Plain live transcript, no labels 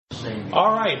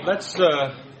All right, let's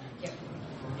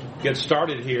get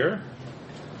started here.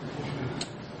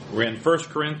 We're in 1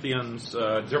 Corinthians.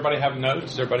 Does everybody have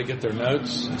notes? Does everybody get their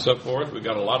notes and so forth? We've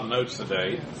got a lot of notes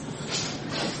today.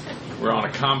 We're on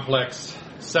a complex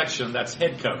section that's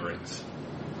head coverings.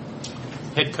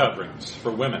 Head coverings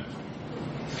for women.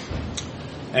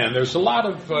 And there's a lot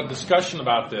of discussion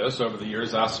about this over the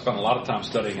years. I spent a lot of time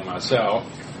studying it myself.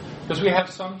 Because we have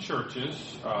some churches,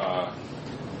 a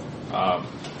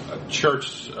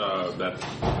church that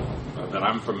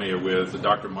I'm familiar with,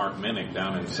 Dr. Mark Minnick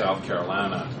down in South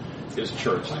Carolina, his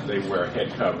church, they wear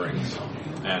head coverings.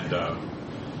 And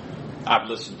I've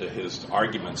listened to his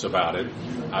arguments about it.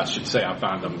 I should say I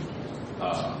find them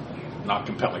not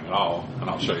compelling at all, and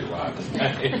I'll show you why.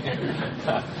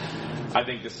 I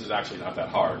think this is actually not that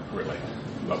hard, really.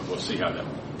 But we'll see how that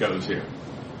goes here.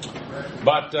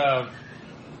 But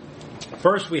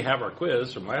first, we have our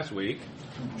quiz from last week.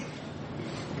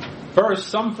 First,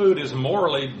 some food is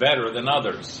morally better than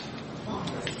others.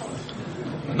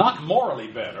 Not morally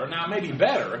better. Now, maybe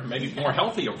better, maybe more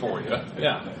healthier for you.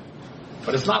 Yeah.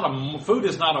 But it's not food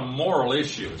is not a moral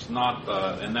issue. It's not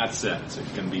in that sense. It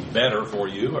can be better for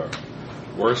you or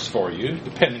worse for you,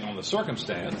 depending on the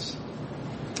circumstance,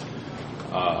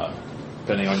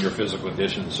 depending on your physical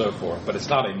condition and so forth. But it's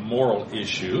not a moral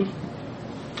issue.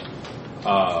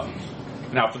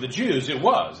 Now, for the Jews, it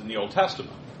was in the Old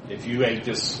Testament. If you ate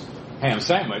this ham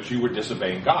sandwich, you were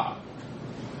disobeying God.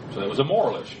 So that was a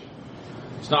moral issue.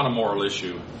 It's not a moral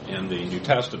issue in the New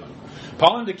Testament.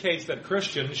 Paul indicates that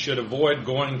Christians should avoid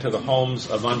going to the homes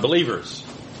of unbelievers.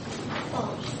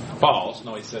 False.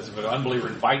 No, he says if an unbeliever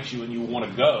invites you and you want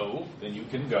to go, then you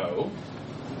can go.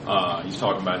 He's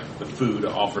talking about the food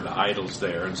offered to idols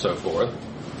there and so forth.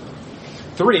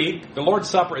 3, the Lord's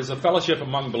Supper is a fellowship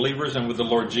among believers and with the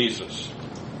Lord Jesus.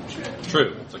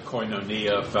 True. It's a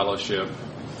koinonia fellowship.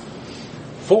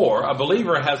 4, a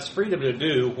believer has freedom to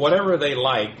do whatever they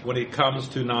like when it comes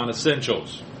to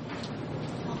non-essentials.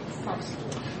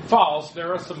 False.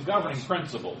 There are some governing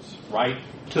principles, right?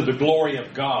 To the glory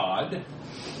of God.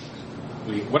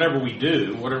 Whatever we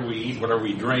do, whatever we eat, whatever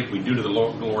we drink, we do to the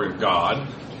glory of God.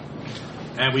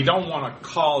 And we don't want to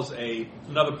cause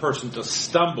another person to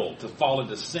stumble, to fall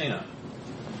into sin.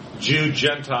 Jew,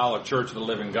 Gentile, or Church of the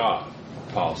Living God,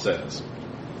 Paul says.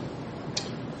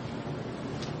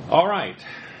 All right.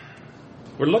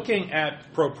 We're looking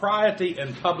at propriety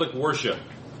in public worship.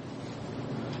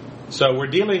 So we're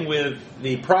dealing with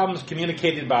the problems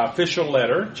communicated by official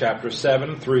letter, chapter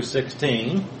 7 through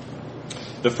 16.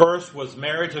 The first was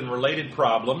marriage and related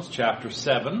problems, chapter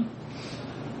 7.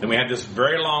 Then we had this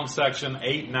very long section,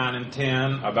 8, 9, and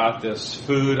 10, about this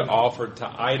food offered to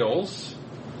idols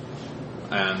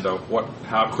and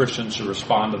how Christians should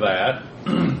respond to that.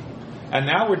 And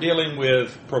now we're dealing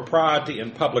with propriety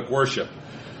in public worship.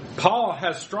 Paul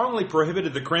has strongly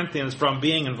prohibited the Corinthians from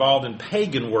being involved in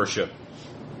pagan worship.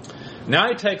 Now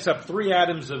he takes up 3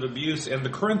 items of abuse in the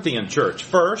Corinthian church.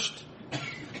 First,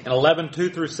 in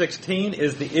 11:2 through 16,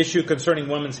 is the issue concerning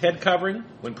women's head covering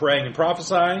when praying and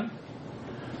prophesying.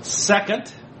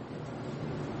 Second,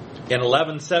 in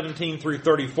 11:17 through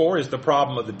 34, is the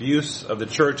problem of the abuse of the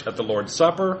church at the Lord's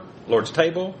Supper, Lord's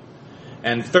table.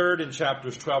 And third, in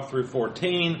chapters 12 through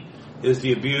 14, is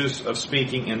the abuse of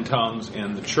speaking in tongues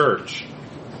in the church.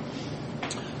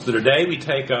 So today we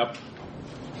take up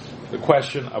the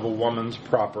question of a woman's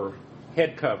proper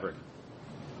head covering.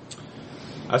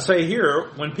 I say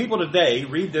here, when people today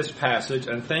read this passage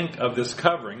and think of this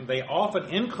covering, they often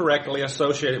incorrectly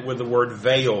associate it with the word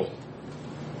veil,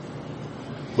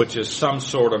 which is some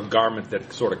sort of garment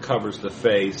that sort of covers the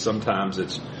face. Sometimes you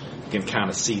can kind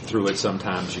of see through it.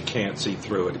 Sometimes you can't see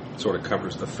through it. It sort of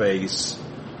covers the face.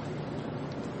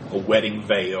 A wedding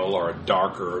veil or a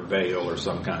darker veil or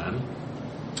some kind.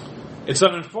 It's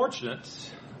unfortunate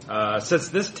since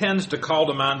this tends to call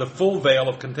to mind the full veil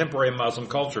of contemporary Muslim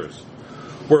cultures,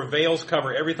 where veils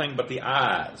cover everything but the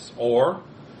eyes, or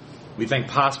we think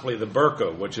possibly the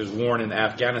burqa, which is worn in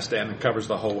Afghanistan and covers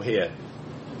the whole head.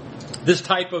 This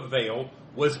type of veil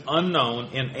was unknown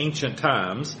in ancient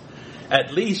times,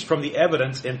 at least from the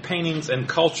evidence in paintings and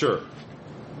culture.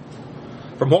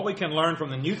 From what we can learn from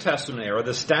the New Testament era,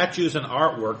 the statues and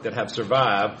artwork that have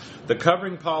survived, the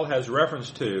covering Paul has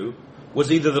reference to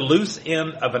was either the loose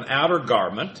end of an outer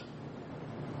garment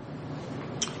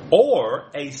or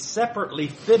a separately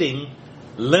fitting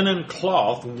linen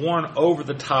cloth worn over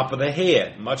the top of the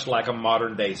head, much like a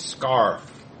modern-day scarf.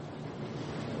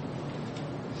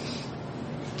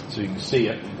 So you can see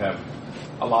it. You have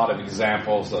a lot of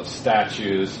examples of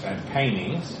statues and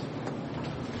paintings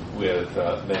with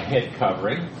the head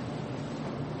covering.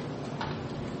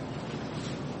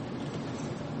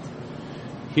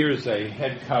 Here's a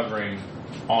head covering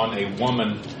on a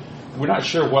woman. We're not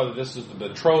sure whether this is the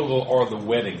betrothal or the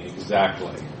wedding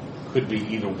exactly. Could be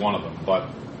either one of them, but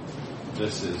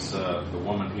this is the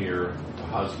woman here, the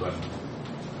husband,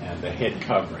 and the head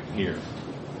covering here.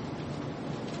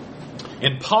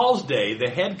 In Paul's day, the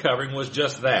head covering was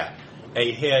just that,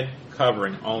 a head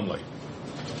covering only.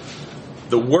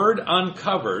 The word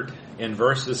uncovered in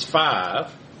verses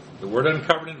 5, the word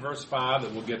uncovered in verse 5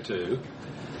 that we'll get to,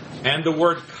 and the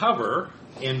word cover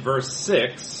in verse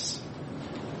 6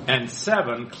 and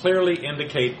 7 clearly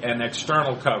indicate an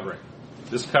external covering.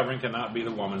 This covering cannot be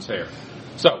the woman's hair.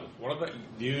 So, one of the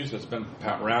views that's been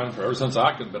around for ever since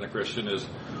I've been a Christian is,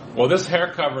 well, this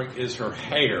hair covering is her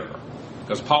hair.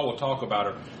 Because Paul will talk about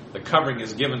her, the covering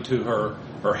is given to her,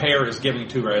 her hair is given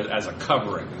to her as a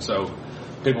covering. And so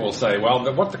people will say, well,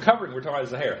 what the covering we're talking about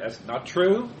is the hair. That's not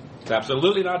true. It's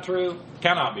absolutely not true.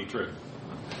 Cannot be true.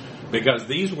 Because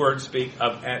these words speak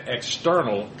of an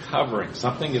external covering.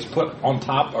 Something is put on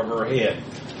top of her head,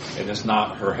 and it's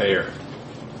not her hair.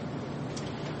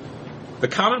 The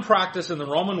common practice in the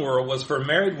Roman world was for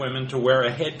married women to wear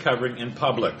a head covering in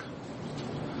public.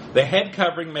 The head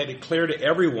covering made it clear to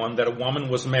everyone that a woman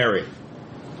was married.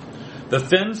 The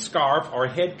thin scarf or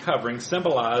head covering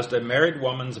symbolized a married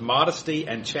woman's modesty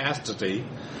and chastity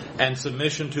and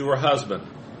submission to her husband.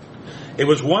 It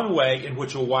was one way in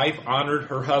which a wife honored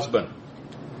her husband.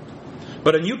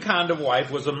 But a new kind of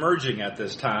wife was emerging at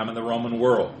this time in the Roman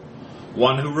world.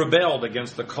 One who rebelled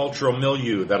against the cultural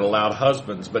milieu that allowed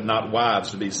husbands but not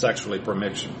wives to be sexually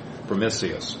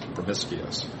promiscuous.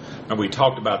 And we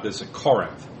talked about this at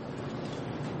Corinth.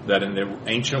 That in the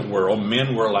ancient world,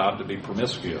 men were allowed to be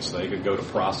promiscuous. They could go to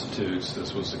prostitutes.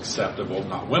 This was acceptable.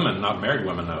 Not women, not married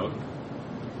women, no.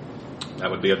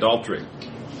 That would be adultery.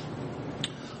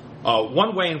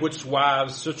 One way in which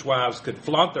such wives could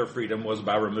flaunt their freedom was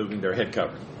by removing their head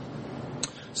covering.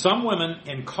 Some women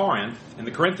in Corinth, in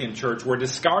the Corinthian church, were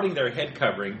discarding their head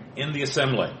covering in the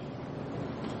assembly.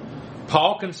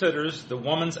 Paul considers the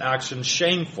woman's action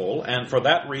shameful, and for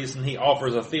that reason he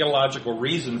offers a theological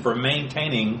reason for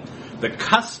maintaining the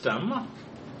custom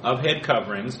of head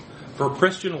coverings for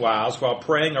Christian wives while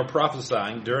praying or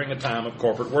prophesying during a time of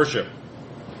corporate worship.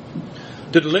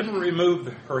 To deliberately remove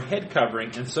her head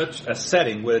covering in such a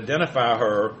setting would identify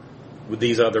her with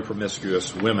these other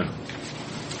promiscuous women.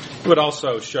 It would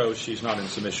also show she's not in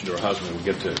submission to her husband. We'll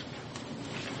get to it.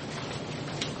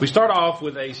 We start off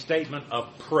with a statement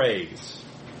of praise.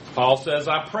 Paul says,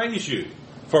 I praise you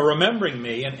for remembering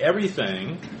me in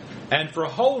everything and for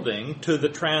holding to the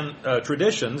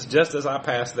traditions just as I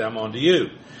passed them on to you.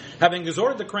 Having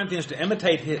exhorted the Corinthians to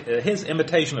imitate his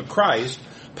imitation of Christ,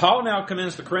 Paul now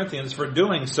commends the Corinthians for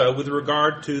doing so with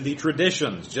regard to the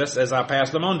traditions, just as I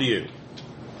passed them on to you.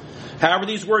 However,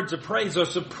 these words of praise are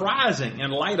surprising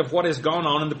in light of what has gone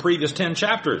on in the previous 10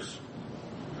 chapters.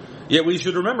 Yet we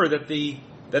should remember that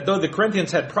though the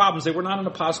Corinthians had problems, they were not an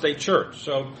apostate church.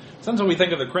 So sometimes when we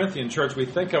think of the Corinthian church, we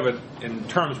think of it in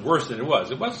terms worse than it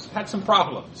was. It had some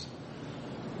problems.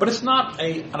 But it's not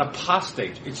an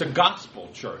apostate. It's a gospel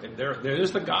church. There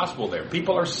is the gospel there.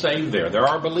 People are saved there. There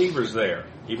are believers there.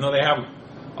 Even though they have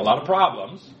a lot of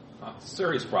problems,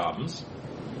 serious problems.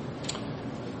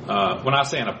 When I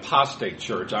say an apostate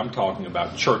church, I'm talking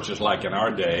about churches like in our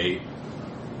day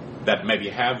that maybe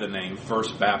have the name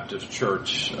First Baptist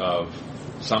Church of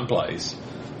someplace,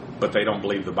 but they don't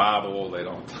believe the Bible. They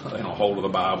don't hold to the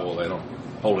Bible. They don't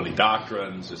hold any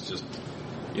doctrines. It's just,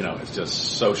 it's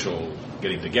just social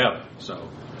getting together. So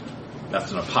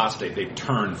that's an apostate. They've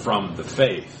turned from the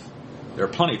faith. There are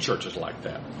plenty of churches like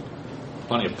that.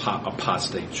 Plenty of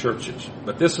apostate churches.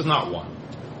 But this is not one.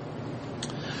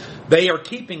 They are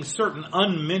keeping certain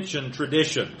unmentioned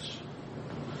traditions.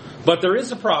 But there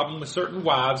is a problem with certain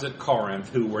wives at Corinth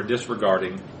who were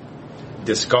discarding,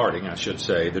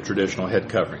 the traditional head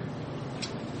covering.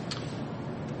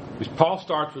 Paul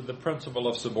starts with the principle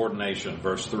of subordination,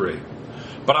 verse 3.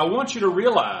 But I want you to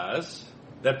realize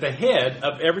that the head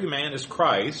of every man is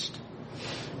Christ,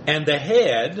 and the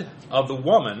head of the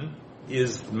woman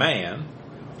is man,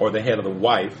 or the head of the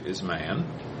wife is man,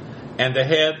 and the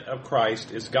head of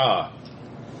Christ is God.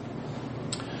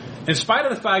 In spite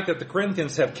of the fact that the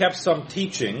Corinthians have kept some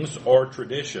teachings or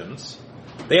traditions,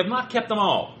 they have not kept them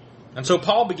all. And so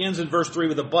Paul begins in verse 3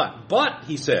 with a but. But,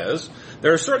 he says,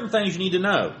 there are certain things you need to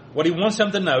know. What he wants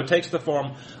them to know takes the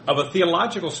form of a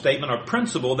theological statement or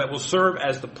principle that will serve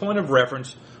as the point of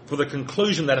reference for the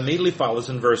conclusion that immediately follows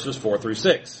in verses 4 through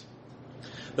 6.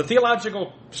 The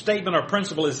theological statement or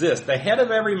principle is this: the head of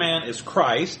every man is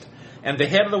Christ, and the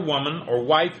head of the woman or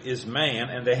wife is man,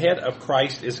 and the head of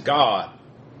Christ is God.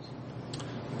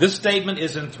 This statement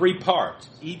is in three parts,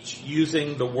 each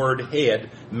using the word head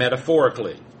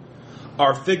metaphorically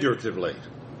or figuratively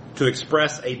to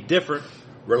express a different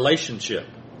relationship.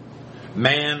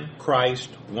 Man, Christ,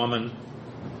 woman,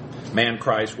 man,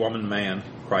 Christ, woman, man,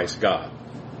 Christ, God.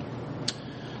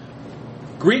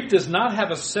 Greek does not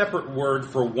have a separate word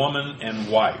for woman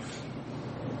and wife.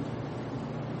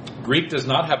 Greek does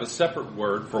not have a separate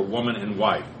word for woman and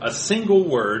wife. A single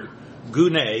word,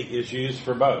 gune, is used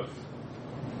for both.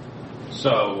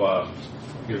 So,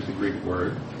 here's the Greek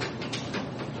word.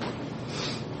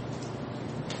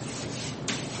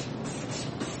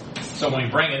 So when we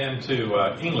bring it into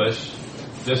English,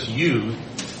 this you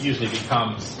usually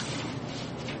becomes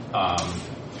a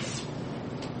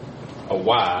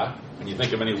y. Can you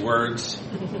think of any words?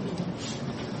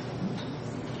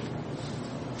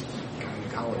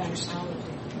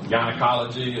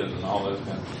 Gynecology and all those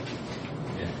kind of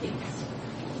things.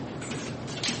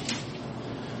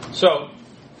 So,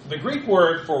 the Greek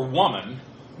word for woman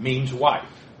means wife.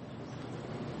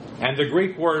 And the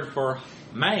Greek word for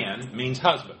man means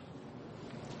husband.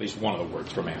 At least one of the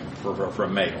words for man, for a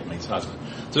male, means husband.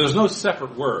 So there's no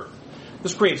separate word.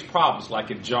 This creates problems like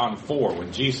in John 4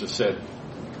 when Jesus said,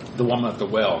 the woman at the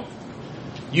well,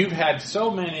 you've had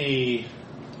so many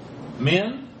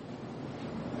men,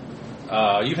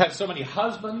 you've had so many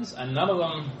husbands, and none of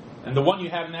them, and the one you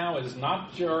have now is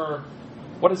not your,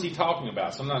 what is he talking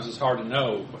about? Sometimes it's hard to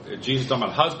know. Jesus talking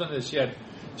about husband, she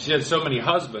had so many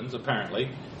husbands,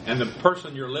 apparently, and the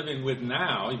person you're living with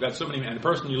now, you've got so many, and the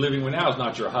person you're living with now is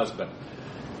not your husband.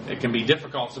 It can be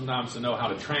difficult sometimes to know how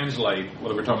to translate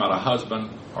whether we're talking about a husband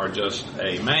or just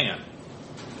a man.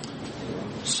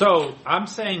 So, I'm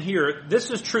saying here,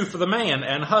 this is true for the man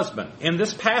and husband. In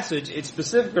this passage, it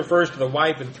specifically refers to the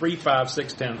wife in 3, 5,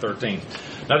 6, 10, 13.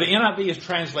 Now, the NIV is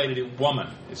translated as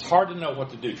woman. It's hard to know what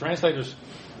to do. Translators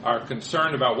are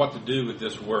concerned about what to do with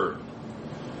this word.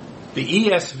 The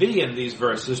ESV in these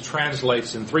verses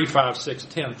translates in 3, 5, 6,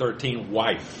 10, 13,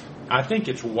 wife. I think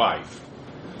it's wife.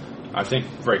 I think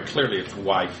very clearly it's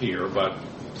wife here, but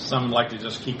some like to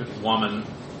just keep it woman,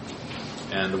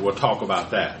 and we'll talk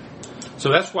about that. So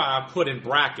that's why I put in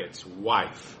brackets,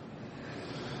 wife.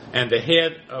 And the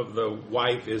head of the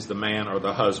wife is the man or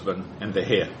the husband and the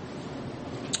head.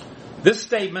 This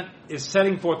statement is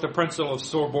setting forth the principle of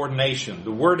subordination.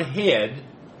 The word head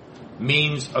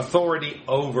means authority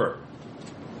over.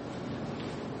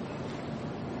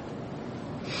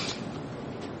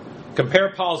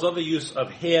 Compare Paul's other use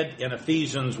of head in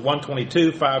Ephesians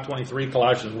 1:22, 5:23,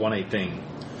 Colossians 1:18.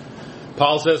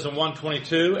 Paul says in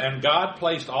 1:22, and God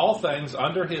placed all things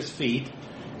under his feet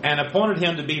and appointed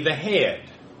him to be the head.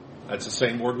 That's the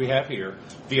same word we have here.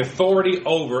 The authority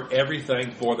over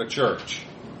everything for the church.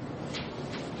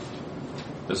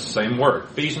 It's the same word.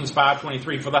 Ephesians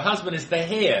 5:23, for the husband is the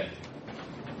head,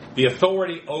 the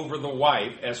authority over the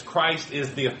wife, as Christ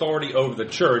is the authority over the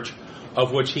church,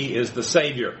 of which he is the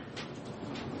Savior.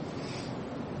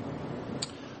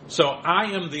 So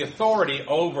I am the authority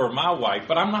over my wife,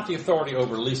 but I'm not the authority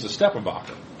over Lisa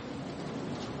Steppenbacher.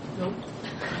 Nope.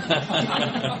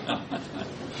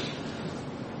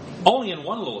 Only in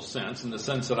one little sense, in the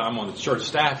sense that I'm on the church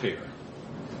staff here.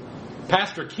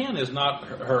 Pastor Ken is not,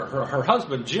 her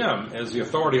husband Jim is the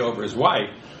authority over his wife,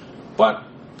 but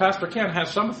Pastor Ken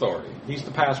has some authority. He's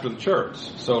the pastor of the church.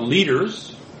 So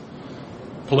leaders,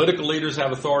 political leaders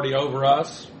have authority over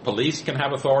us. Police can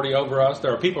have authority over us.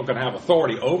 There are people who can have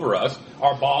authority over us.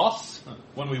 Our boss,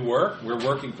 when we work, we're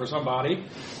working for somebody.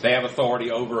 They have authority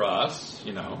over us,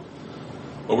 you know.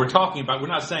 But we're talking about, we're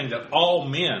not saying that all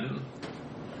men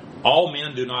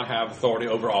do not have authority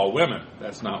over all women.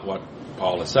 That's not what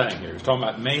Paul is saying here. He's talking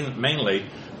about mainly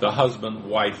the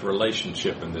husband-wife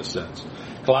relationship in this sense.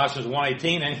 Colossians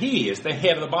 1:18, and he is the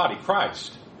head of the body,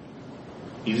 Christ.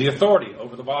 He's the authority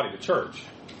over the body, the church.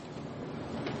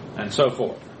 And so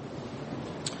forth.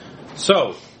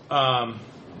 So,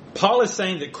 Paul is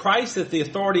saying that Christ is the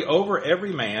authority over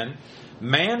every man.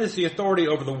 Man is the authority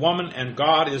over the woman, and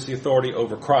God is the authority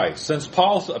over Christ. Since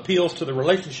Paul appeals to the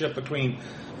relationship between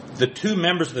the two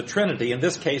members of the Trinity, in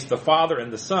this case the Father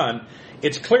and the Son,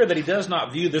 it's clear that he does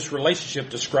not view this relationship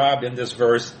described in this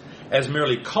verse as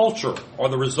merely culture or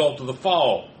the result of the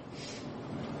fall.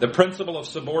 The principle of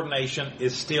subordination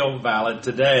is still valid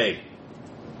today.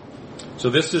 So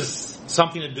this is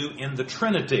something to do in the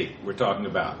Trinity we're talking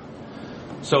about.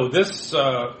 So this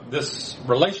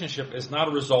relationship is not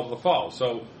a result of the fall.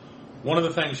 So one of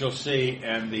the things you'll see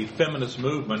in the feminist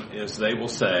movement is they will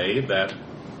say that,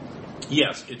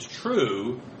 yes, it's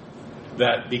true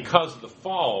that because of the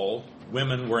fall,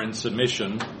 women were in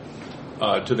submission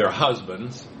to their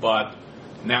husbands, but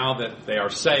now that they are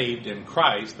saved in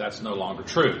Christ, that's no longer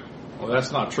true. Well,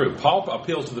 that's not true. Paul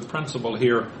appeals to the principle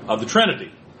here of the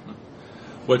Trinity,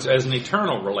 which is an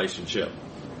eternal relationship.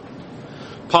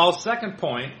 Paul's second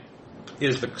point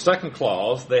is the second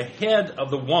clause, the head of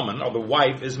the woman or the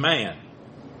wife is man.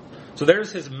 So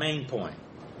there's his main point.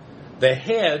 The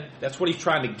head, that's what he's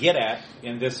trying to get at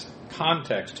in this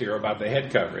context here about the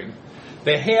head covering.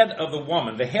 The head of the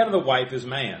woman, the head of the wife is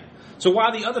man. So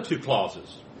why the other two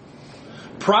clauses?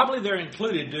 Probably they're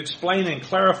included to explain and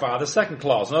clarify the second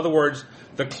clause. In other words,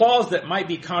 the clause that might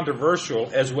be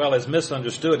controversial as well as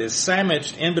misunderstood is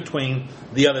sandwiched in between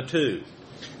the other two.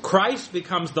 Christ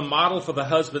becomes the model for the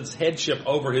husband's headship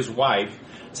over his wife,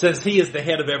 since he is the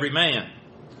head of every man.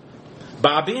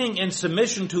 By being in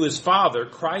submission to his father,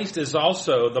 Christ is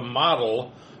also the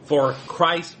model for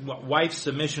Christ's wife's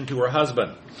submission to her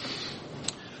husband.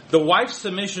 The wife's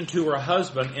submission to her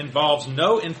husband involves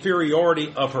no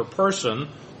inferiority of her person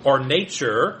or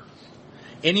nature,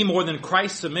 any more than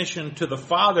Christ's submission to the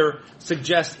Father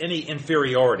suggests any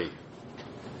inferiority.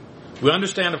 We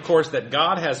understand, of course, that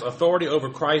God has authority over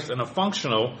Christ in a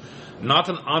functional, not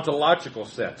an ontological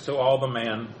sense. So all the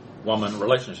man-woman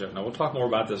relationship. Now, we'll talk more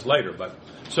about this later.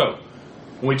 So,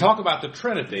 when we talk about the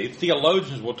Trinity,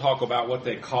 theologians will talk about what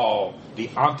they call the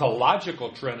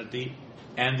ontological Trinity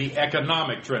and the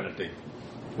economic Trinity.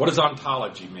 What does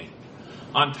ontology mean?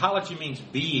 Ontology means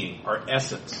being or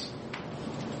essence.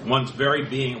 One's very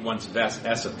being, one's best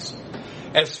essence.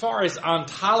 As far as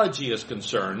ontology is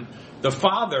concerned, the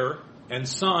Father and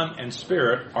Son and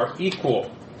Spirit are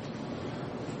equal.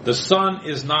 The Son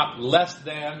is not less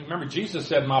than. Remember, Jesus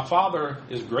said, "My Father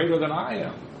is greater than I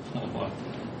am." Well,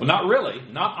 not really,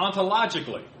 not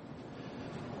ontologically.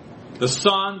 The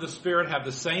Son, the Spirit have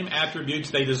the same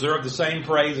attributes. They deserve the same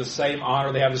praise, the same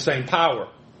honor. They have the same power.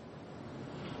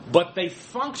 But they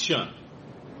function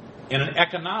in an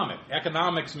economic.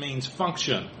 Economics means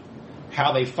function,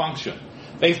 how they function.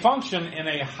 They function in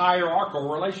a hierarchical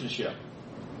relationship.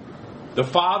 The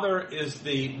Father is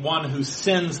the one who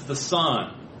sends the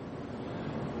Son.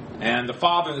 And the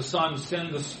Father and the Son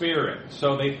send the Spirit.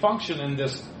 So they function in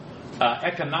this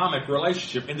economic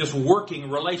relationship, in this working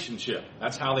relationship.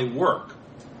 That's how they work.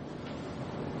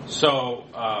 So,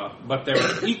 but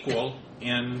they're equal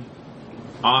in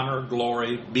honor,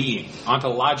 glory, being.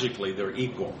 Ontologically, they're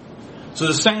equal. So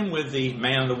the same with the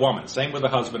man and the woman. Same with the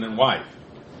husband and wife.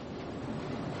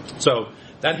 So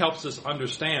that helps us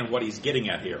understand what he's getting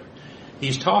at here.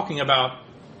 He's talking about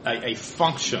a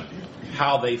function,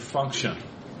 how they function.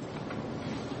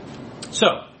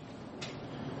 So,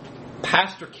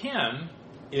 Pastor Ken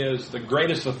is the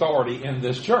greatest authority in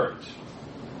this church.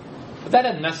 But that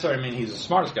doesn't necessarily mean he's the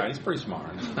smartest guy. He's pretty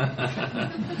smart.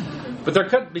 But there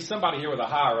could be somebody here with a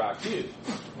higher IQ,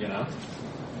 you know.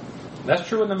 That's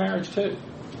true in the marriage too.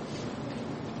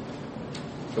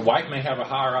 The wife may have a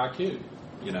higher IQ,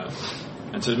 you know,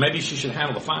 and so maybe she should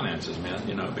handle the finances, man,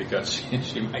 you know, because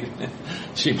she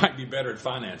might be better at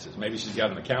finances. Maybe she's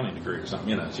got an accounting degree or something,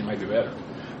 you know, she might be better.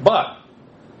 But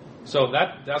so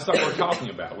that's not what we're talking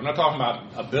about. We're not talking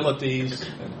about abilities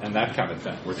and that kind of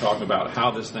thing. We're talking about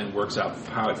how this thing works out,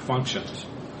 how it functions.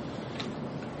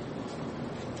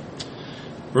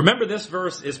 Remember, this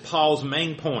verse is Paul's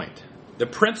main point. The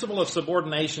principle of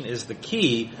subordination is the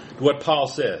key to what Paul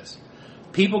says.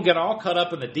 People get all caught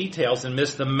up in the details and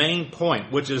miss the main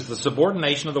point, which is the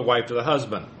subordination of the wife to the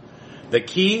husband. The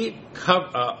key,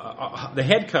 the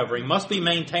head covering must be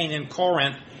maintained in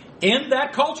Corinth in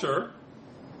that culture,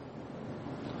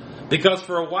 because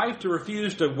for a wife to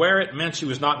refuse to wear it meant she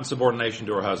was not in subordination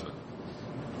to her husband.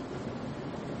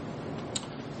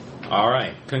 All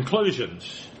right,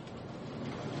 conclusions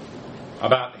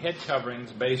about head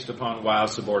coverings based upon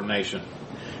wives' subordination.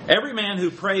 Every man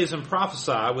who prays and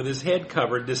prophesies with his head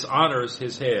covered dishonors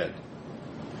his head.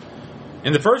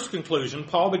 In the first conclusion,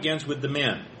 Paul begins with the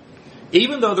men.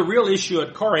 Even though the real issue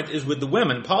at Corinth is with the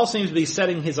women, Paul seems to be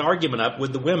setting his argument up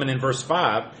with the women in verse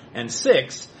 5 and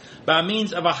 6 by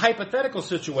means of a hypothetical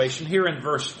situation here in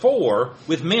verse 4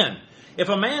 with men. If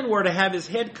a man were to have his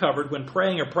head covered when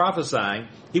praying or prophesying,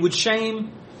 he would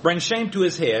bring shame to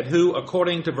his head, who,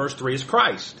 according to verse 3, is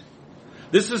Christ.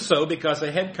 This is so because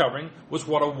a head covering was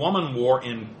what a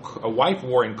wife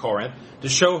wore in Corinth to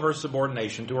show her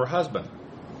subordination to her husband.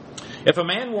 If a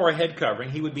man wore a head covering,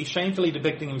 he would be shamefully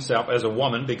depicting himself as a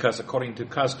woman because, according to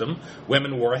custom,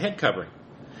 women wore a head covering.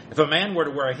 If a man were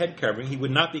to wear a head covering, he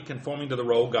would not be conforming to the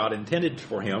role God intended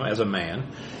for him as a man,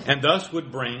 and thus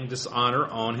would bring dishonor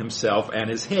on himself and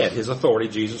his head, his authority,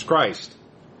 Jesus Christ.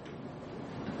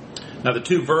 Now, the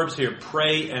two verbs here,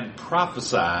 pray and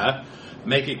prophesy,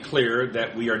 make it clear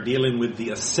that we are dealing with the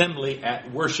assembly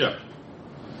at worship.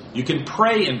 You can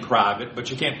pray in private,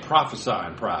 but you can't prophesy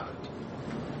in private.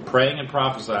 Praying and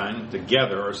prophesying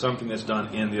together are something that's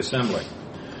done in the assembly.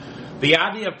 The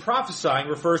idea of prophesying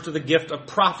refers to the gift of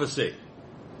prophecy,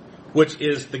 which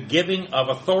is the giving of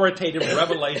authoritative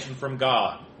revelation from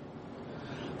God.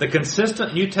 The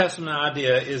consistent New Testament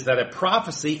idea is that a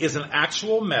prophecy is an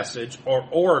actual message or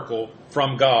oracle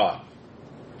from God.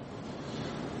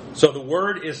 So the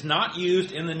word is not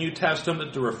used in the New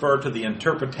Testament to refer to the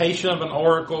interpretation of an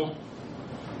oracle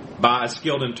by a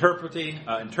skilled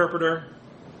interpreter.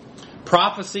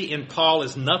 Prophecy in Paul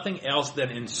is nothing else than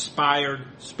inspired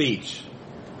speech.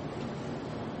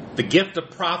 The gift of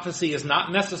prophecy is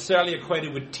not necessarily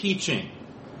equated with teaching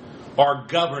or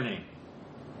governing.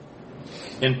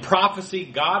 In prophecy,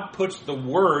 God puts the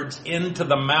words into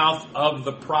the mouth of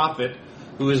the prophet,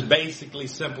 who is basically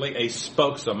simply a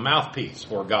mouthpiece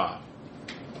for God.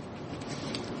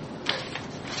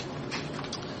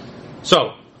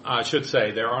 So, I should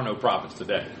say there are no prophets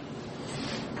today.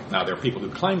 Now, there are people who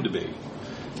claim to be.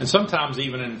 And sometimes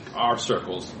even in our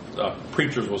circles,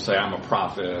 preachers will say, I'm a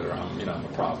prophet, or I'm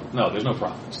a prophet. No, there's no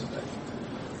prophets today.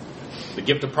 The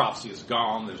gift of prophecy is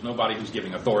gone. There's nobody who's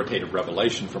giving authoritative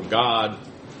revelation from God.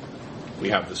 We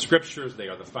have the scriptures. They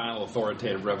are the final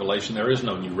authoritative revelation. There is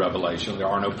no new revelation. There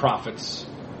are no prophets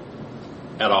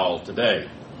at all today.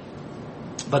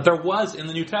 But there was in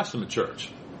the New Testament church.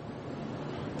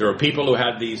 There are people who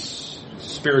had these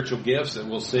spiritual gifts that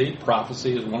we'll see.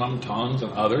 Prophecy is one of them, tongues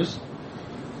and others.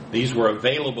 These were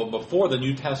available before the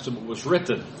New Testament was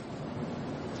written.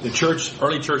 The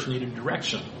early church needed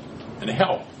direction and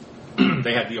help.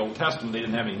 They had the Old Testament. They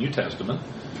didn't have any New Testament.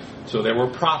 So there were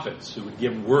prophets who would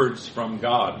give words from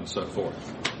God and so forth.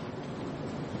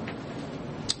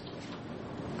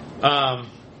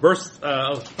 Verse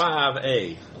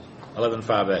 5a,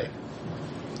 11:5a.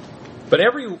 But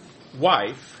every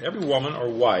woman or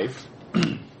wife,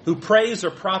 who prays or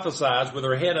prophesies with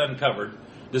her head uncovered,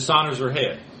 dishonors her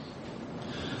head.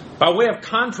 By way of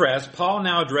contrast, Paul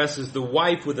now addresses the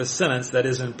wife with a sentence that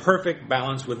is in perfect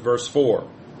balance with verse 4.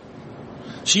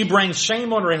 She brings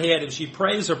shame on her head if she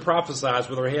prays or prophesies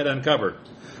with her head uncovered.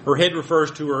 Her head refers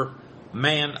to her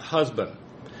husband.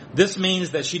 This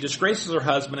means that she disgraces her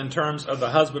husband in terms of the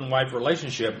husband-wife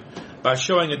relationship by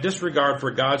showing a disregard for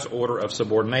God's order of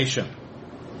subordination.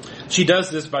 She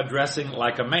does this by dressing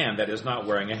like a man, that is, not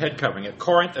wearing a head covering. At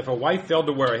Corinth, if a wife failed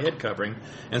to wear a head covering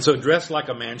and so dressed like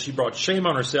a man, she brought shame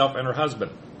on herself and her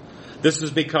husband. This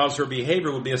is because her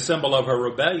behavior would be a symbol of her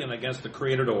rebellion against the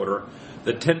created order,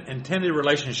 the intended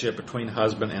relationship between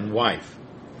husband and wife.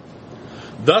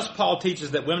 Thus, Paul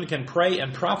teaches that women can pray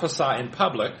and prophesy in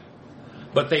public,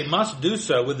 but they must do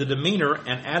so with the demeanor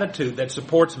and attitude that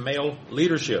supports male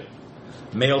leadership,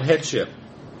 male headship,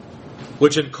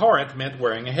 which in Corinth meant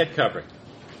wearing a head covering.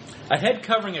 A head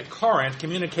covering at Corinth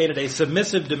communicated a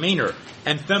submissive demeanor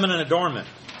and feminine adornment.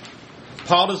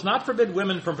 Paul does not forbid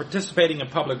women from participating in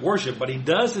public worship, but he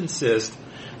does insist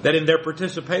that in their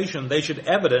participation they should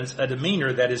evidence a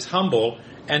demeanor that is humble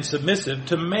and submissive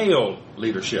to male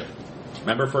leadership.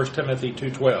 Remember 1 Timothy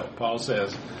 2:12. Paul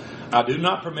says, I do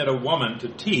not permit a woman to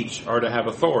teach or to have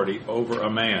authority over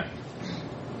a man.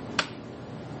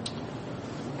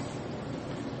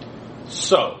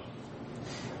 So,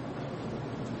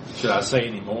 should I say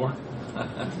any more?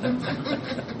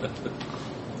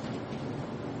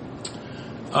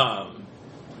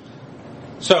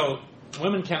 So,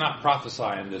 women cannot prophesy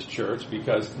in this church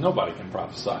because nobody can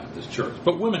prophesy in this church.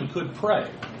 But women could pray.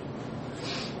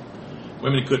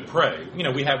 Women could pray.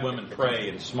 We have women pray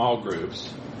in small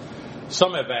groups.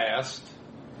 Some have asked,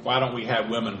 why don't we have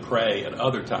women pray at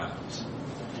other times?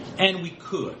 And we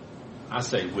could. I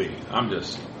say we. I'm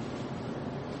just...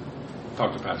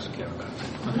 Talk to Pastor Ken about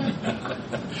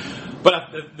that.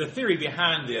 But the theory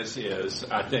behind this is,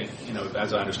 I think,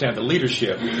 as I understand the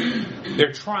leadership,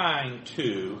 they're trying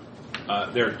to,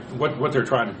 what they're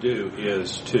trying to do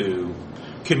is to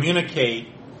communicate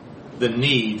the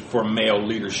need for male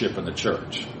leadership in the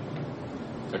church.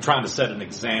 They're trying to set an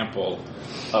example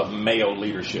of male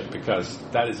leadership because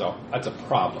that's a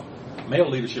problem. Male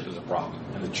leadership is a problem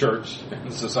in the church, in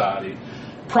the society.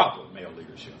 Proper male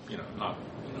leadership, not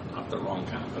the wrong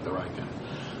kind, but the right kind.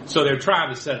 So they're trying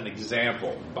to set an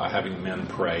example by having men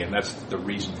pray, and that's the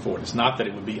reason for it. It's not that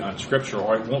it would be unscriptural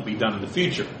or it won't be done in the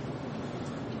future.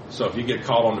 So if you get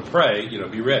called on to pray,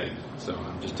 be ready. So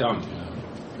I'm just telling you,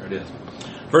 here it is.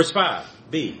 Verse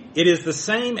 5b, it is the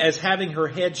same as having her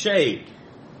head shaved.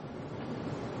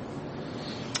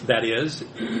 That is,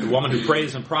 the woman who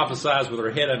prays and prophesies with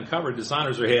her head uncovered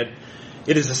dishonors her head.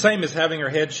 It is the same as having her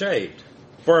head shaved.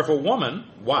 For if a woman,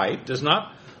 wife, does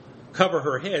not cover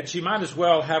her head, she might as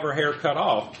well have her hair cut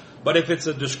off. But if it's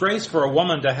a disgrace for a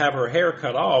woman to have her hair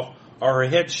cut off or her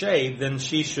head shaved, then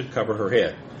she should cover her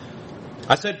head.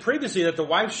 I said previously that the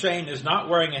wife's shame is not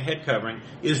wearing a head covering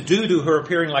is due to her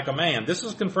appearing like a man. This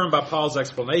is confirmed by Paul's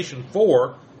explanation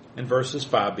 4 in verses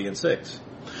 5b and 6.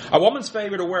 A woman's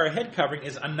failure to wear a head covering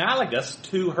is analogous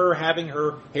to her having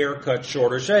her hair cut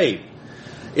short or shaved.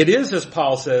 It is, as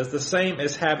Paul says, the same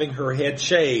as having her head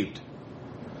shaved.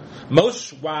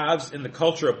 Most wives in the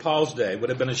culture of Paul's day would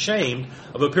have been ashamed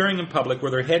of appearing in public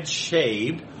with her head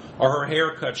shaved or her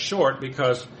hair cut short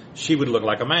because she would look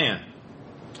like a man.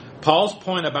 Paul's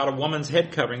point about a woman's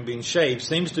head covering being shaved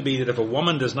seems to be that if a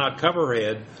woman does not cover her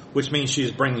head, which means she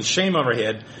is bringing shame on her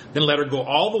head, then let her go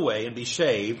all the way and be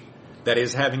shaved, that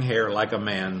is, having hair like a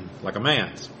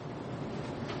man's.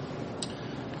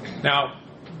 Now,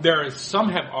 some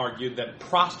have argued that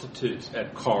prostitutes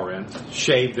at Corinth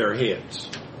shaved their heads.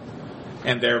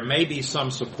 And there may be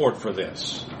some support for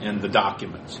this in the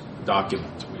documents.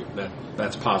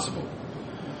 That's possible.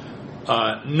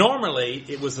 Normally,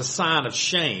 it was a sign of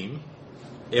shame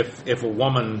if a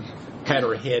woman had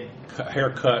her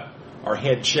hair cut or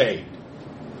head shaved.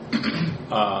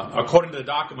 According to the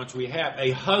documents we have, a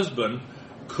husband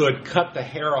could cut the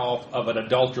hair off of an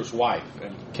adulterous wife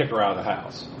and kick her out of the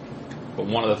house. But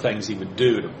one of the things he would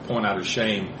do to point out her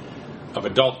shame of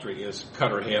adultery is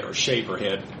cut her head or shave her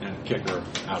head and kick her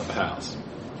out of the house.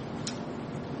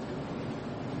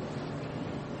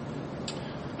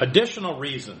 Additional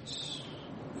reasons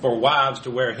for wives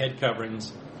to wear head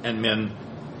coverings and men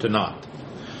to not.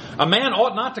 A man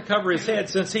ought not to cover his head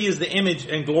since he is the image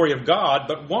and glory of God,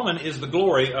 but woman is the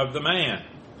glory of the man.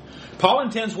 Paul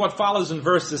intends what follows in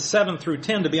verses 7 through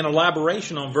 10 to be an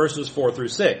elaboration on verses 4 through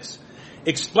 6,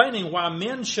 explaining why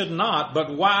men should not,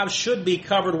 but wives should be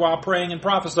covered while praying and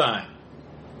prophesying.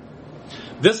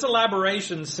 This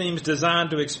elaboration seems designed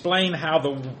to explain how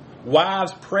the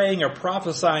wives praying or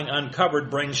prophesying uncovered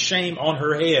brings shame on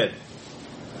her head.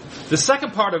 The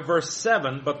second part of verse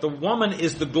 7, but the woman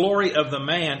is the glory of the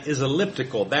man, is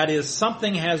elliptical. That is,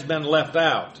 something has been left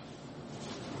out.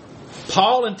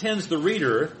 Paul intends the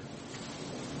reader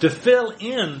to fill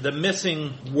in the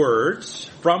missing words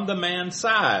from the man's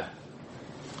side.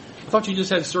 I thought you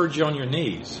just had surgery on your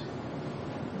knees.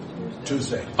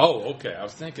 Tuesday. Oh, okay. I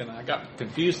was thinking, I got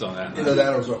confused on that. Either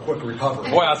that or it was a quick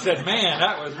recovery. Boy, I said, man,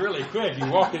 that was really quick. You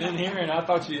walking in here and I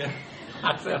thought you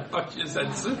just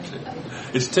had surgery.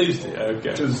 It's Tuesday,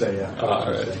 okay. Tuesday, yeah.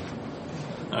 All right.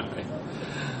 All right.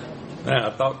 Man, I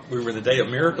thought we were in the day of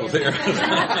miracles here.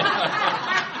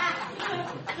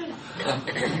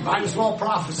 Might as well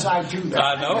prophesy to that.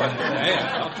 I know it,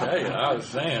 man. I'll tell you. I was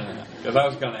saying, because I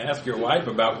was going to ask your wife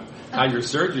about how your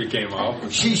surgery came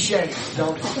off. She shakes,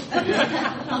 don't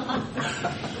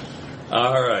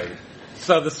All right.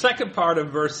 So the second part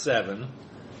of verse 7,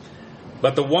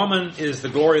 but the woman is the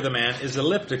glory of the man, is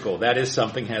elliptical. That is,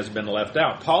 something has been left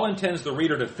out. Paul intends the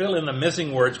reader to fill in the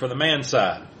missing words for the man's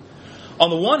side.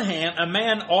 On the one hand, a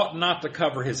man ought not to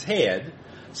cover his head,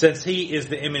 since he is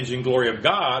the image and glory of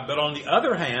God. But on the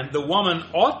other hand, the woman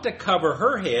ought to cover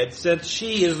her head, since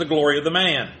she is the glory of the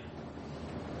man.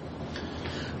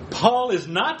 Paul is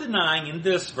not denying in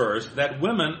this verse that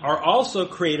women are also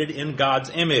created in God's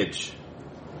image.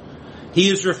 He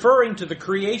is referring to the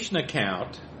creation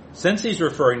account. Since he's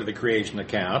referring to the creation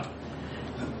account,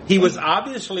 he was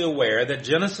obviously aware that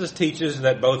Genesis teaches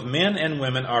that both men and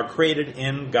women are created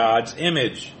in God's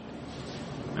image.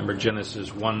 Remember Genesis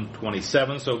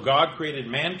 1:27. So God created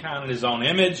mankind in his own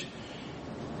image.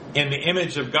 In the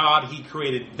image of God, he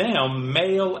created them,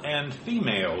 male and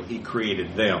female, he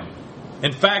created them.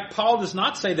 In fact, Paul does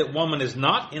not say that woman is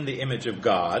not in the image of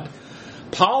God.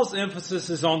 Paul's emphasis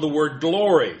is on the word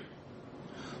glory,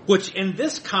 which in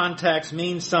this context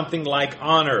means something like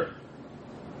honor.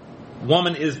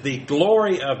 Woman is the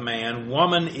glory of man.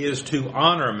 Woman is to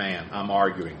honor man, I'm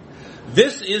arguing.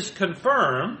 This is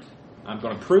confirmed, I'm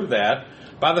going to prove that,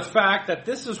 by the fact that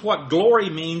this is what glory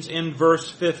means in verse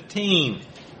 15.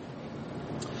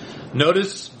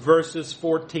 Notice verses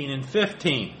 14 and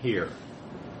 15 here.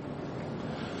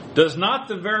 Does not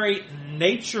the very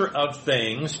nature of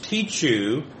things teach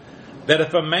you that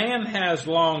if a man has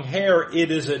long hair, it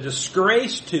is a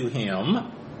disgrace to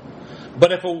him,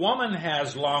 but if a woman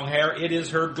has long hair, it is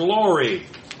her glory?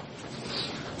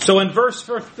 So in verse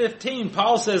 15,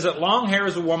 Paul says that long hair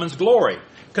is a woman's glory.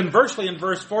 Conversely, in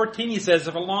verse 14, he says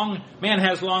if a man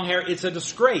has long hair, it's a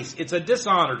disgrace. It's a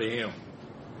dishonor to him.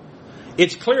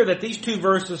 It's clear that these two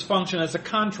verses function as a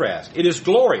contrast. It is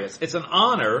glorious. It's an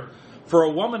honor for a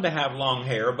woman to have long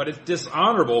hair, but it's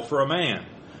dishonorable for a man.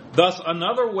 Thus,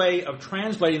 another way of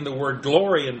translating the word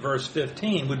glory in verse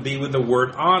 15 would be with the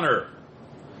word honor.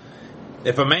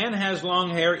 If a man has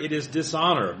long hair, it is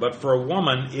dishonor, but for a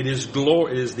woman, it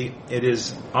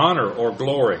is honor or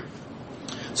glory.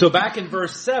 So back in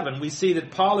verse 7, we see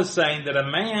that Paul is saying that a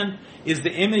man is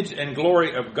the image and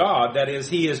glory of God. That is,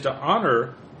 he is to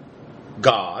honor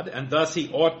God, and thus he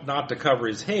ought not to cover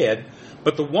his head.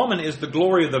 But the woman is the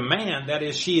glory of the man. That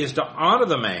is, she is to honor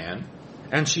the man,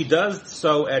 and she does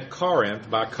so at Corinth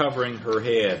by covering her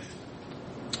head.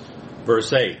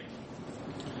 Verse 8.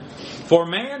 For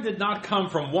man did not come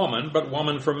from woman, but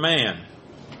woman from man.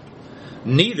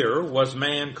 Neither was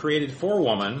man created for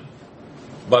woman,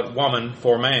 but woman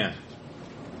for man.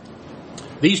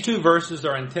 These two verses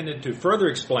are intended to further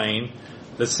explain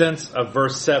the sense of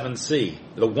verse 7c.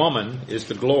 The woman is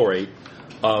the glory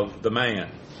of the man.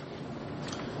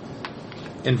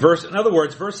 In other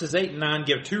words, verses 8 and 9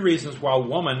 give two reasons why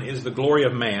woman is the glory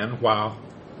of man, while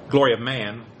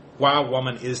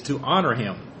woman is to honor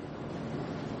him.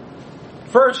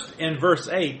 First, in verse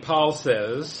 8, Paul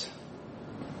says,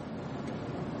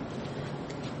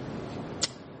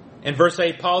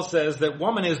 that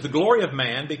woman is the glory of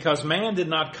man because man did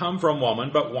not come from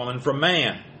woman, but woman from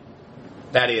man.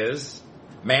 That is,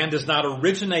 man does not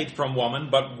originate from woman,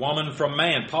 but woman from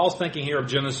man. Paul's thinking here of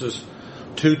Genesis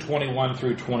 2:21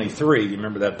 through 23. You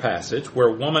remember that passage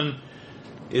where woman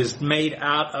is made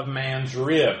out of man's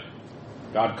rib.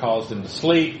 God caused him to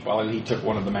sleep. While he took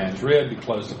one of the man's rib, he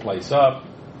closed the place up.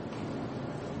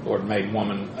 The Lord made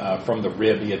woman from the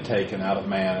rib he had taken out of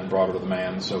man and brought her to the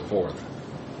man, and so forth.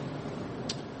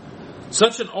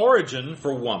 Such an origin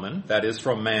for woman, that is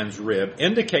from man's rib,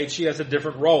 indicates she has a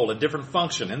different role, a different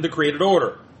function in the created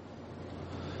order.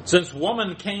 Since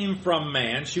woman came from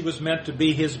man, she was meant to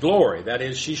be his glory, that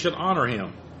is, she should honor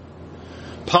him.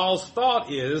 Paul's thought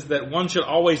is that one should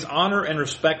always honor and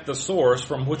respect the source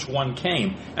from which one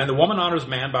came, and the woman honors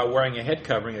man by wearing a head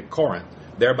covering at Corinth,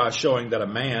 thereby showing that a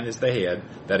man is the head,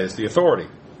 that is the authority.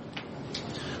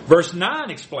 Verse 9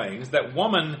 explains that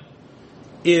woman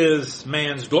is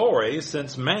man's glory,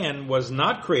 since man was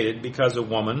not created because of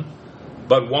woman,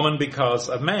 but woman because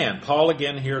of man. Paul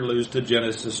again here alludes to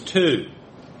Genesis 2.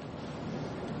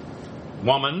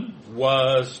 Woman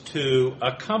was to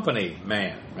accompany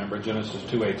man. Remember Genesis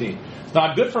 2:18. It's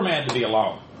not good for man to be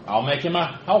alone. I'll make him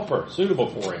a helper suitable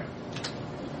for him.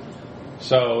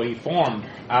 So he formed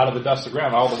out of the dust of the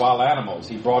ground all the wild animals.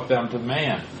 He brought them to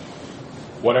man.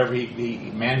 Whatever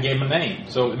man gave him a name.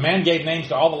 So man gave names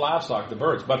to all the livestock, the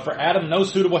birds. But for Adam, no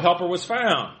suitable helper was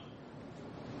found.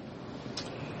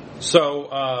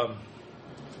 So,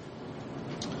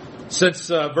 since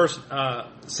verse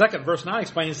 9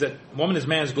 explains that woman is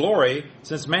man's glory,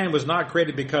 since man was not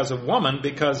created because of woman,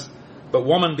 but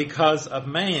woman because of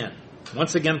man.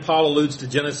 Once again, Paul alludes to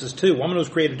Genesis 2. Woman was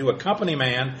created to accompany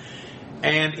man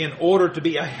and in order to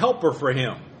be a helper for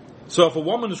him. So if a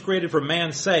woman was created for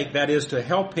man's sake, that is to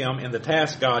help him in the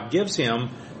task God gives him,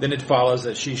 then it follows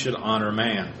that she should honor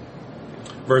man.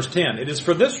 Verse 10, it is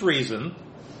for this reason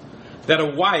that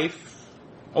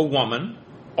a woman,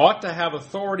 ought to have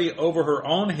authority over her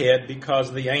own head because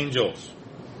of the angels.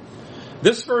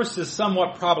 This verse is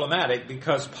somewhat problematic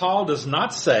because Paul does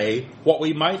not say what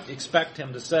we might expect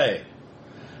him to say.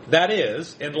 That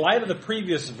is, in light of the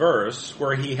previous verse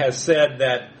where he has said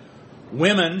that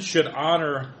women should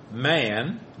honor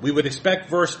man, we would expect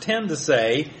verse 10 to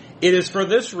say, it is for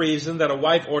this reason that a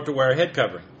wife ought to wear a head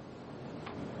covering.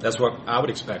 That's what I would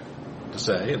expect to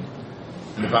say.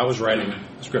 And if I was writing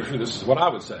Scripture, this is what I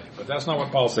would say. But that's not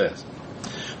what Paul says.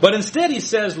 But instead he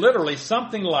says literally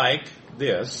something like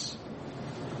this.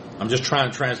 I'm just trying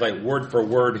to translate word for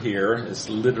word here. It's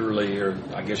literally, or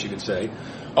I guess you could say,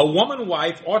 a woman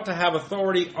wife ought to have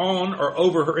authority on or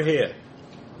over her head.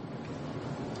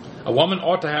 A woman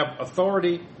ought to have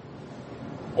authority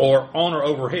or on or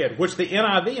over her head, which the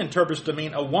NIV interprets to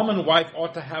mean a woman wife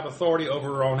ought to have authority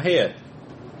over her own head.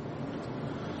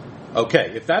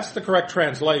 Okay, if that's the correct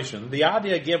translation, the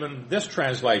idea given this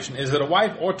translation is that a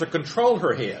wife ought to control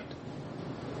her head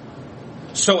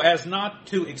so as not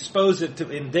to expose it to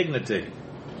indignity.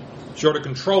 She ought to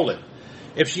control it.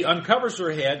 If she uncovers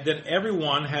her head, then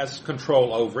everyone has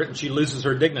control over it and she loses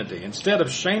her dignity. Instead of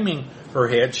shaming her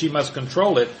head, she must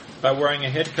control it by wearing a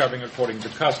head covering according to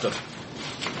custom.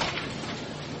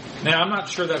 Now, I'm not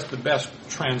sure that's the best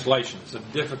translation. It's a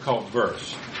difficult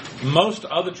verse. Most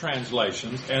other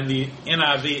translations, and the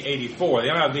NIV 84, the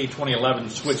NIV 2011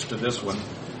 switched to this one.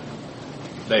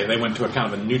 They went to a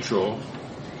kind of a neutral.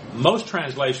 Most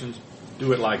translations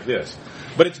do it like this.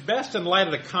 But it's best in light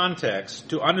of the context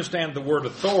to understand the word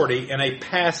authority in a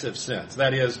passive sense.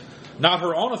 That is, not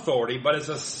her own authority, but as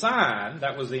a sign,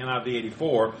 that was the NIV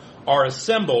 84, or a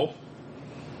symbol,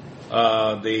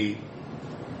 the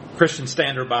Christian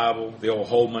Standard Bible, the old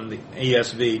Holman, the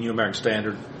ESV, New American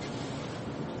Standard,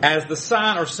 as the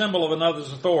sign or symbol of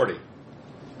another's authority.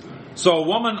 So a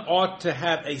woman ought to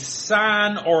have a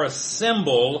sign or a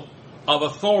symbol of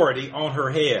authority on her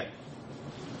head.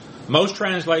 Most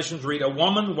translations read, a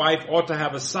woman, wife, ought to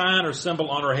have a sign or symbol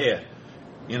on her head.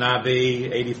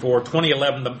 NIV 84,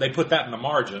 2011, they put that in the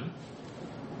margin.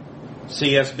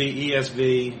 CSB,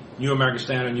 ESV, New American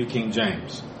Standard, New King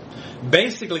James.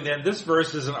 Basically then, this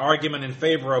verse is an argument in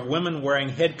favor of women wearing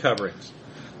head coverings.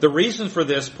 The reason for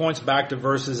this points back to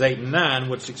verses 8 and 9,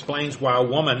 which explains why a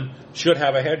woman should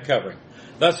have a head covering.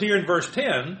 Thus here in verse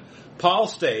 10, Paul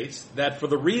states that for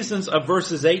the reasons of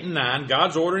verses 8 and 9,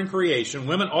 God's order in creation,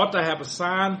 women ought to have a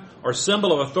sign or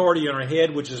symbol of authority on her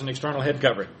head, which is an external head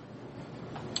covering.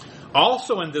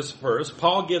 Also in this verse,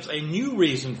 Paul gives a new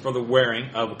reason for the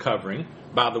wearing of a covering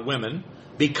by the women,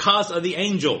 because of the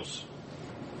angels.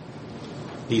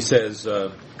 He says,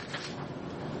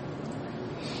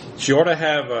 she ought to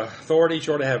have authority,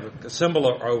 she ought to have a symbol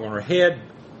over her head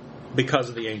because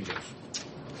of the angels.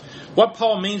 What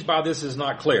Paul means by this is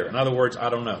not clear. In other words, I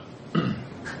don't know.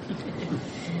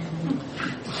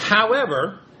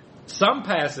 However, some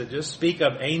passages speak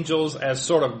of angels as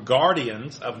sort of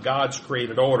guardians of God's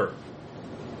created order.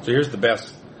 So here's the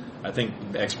best, I think,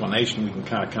 explanation we can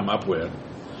kind of come up with.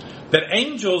 That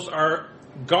angels are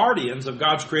guardians of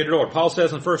God's created order. Paul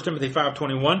says in 1 Timothy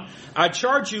 5:21, I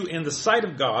charge you in the sight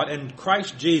of God and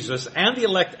Christ Jesus and the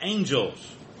elect angels.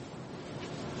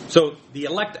 So the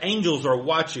elect angels are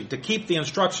watching to keep the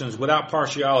instructions without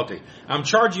partiality. I'm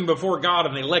charging before God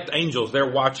and the elect angels, they're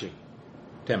watching,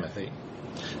 Timothy.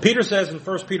 Peter says in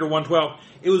 1 Peter 1:12,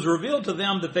 it was revealed to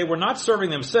them that they were not serving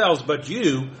themselves but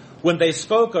you when they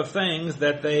spoke of things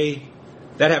that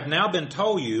have now been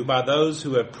told you by those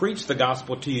who have preached the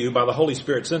gospel to you by the Holy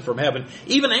Spirit sent from heaven.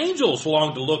 Even angels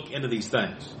long to look into these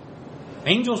things.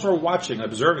 Angels are watching,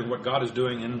 observing what God is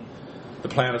doing in the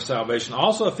plan of salvation.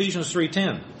 Also Ephesians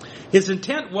 3:10. His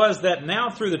intent was that now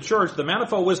through the church, the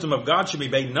manifold wisdom of God should be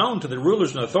made known to the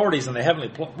rulers and authorities in the heavenly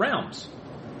realms.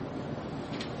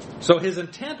 So his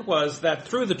intent was that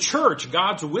through the church,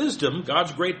 God's wisdom,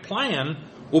 God's great plan,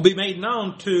 will be made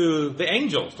known to the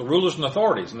angels, the rulers and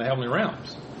authorities in the heavenly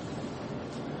realms.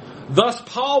 Thus,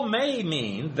 Paul may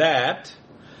mean that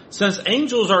since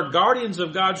angels are guardians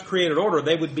of God's created order,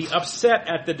 they would be upset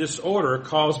at the disorder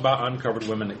caused by uncovered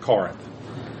women at Corinth.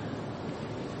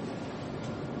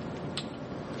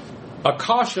 A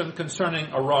caution concerning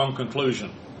a wrong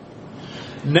conclusion.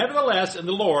 Nevertheless, in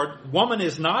the Lord, woman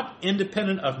is not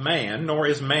independent of man, nor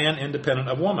is man independent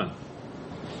of woman.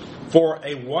 For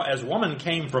as woman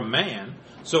came from man,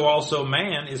 so also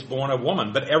man is born of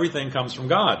woman, but everything comes from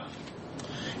God.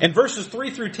 In verses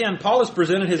 3 through 10, Paul has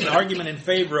presented his argument in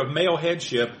favor of male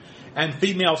headship and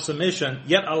female submission,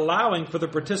 yet allowing for the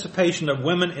participation of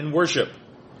women in worship.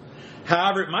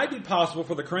 However, it might be possible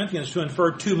for the Corinthians to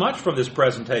infer too much from this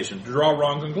presentation, to draw a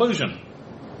wrong conclusion.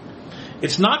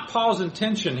 It's not Paul's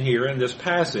intention here in this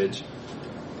passage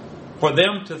for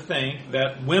them to think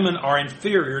that women are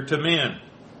inferior to men.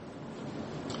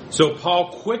 So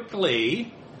Paul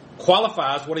quickly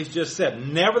qualifies what he's just said.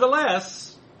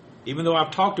 Nevertheless, even though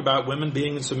I've talked about women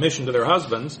being in submission to their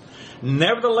husbands,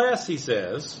 nevertheless, he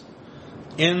says,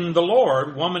 in the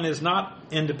Lord, woman is not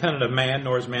independent of man,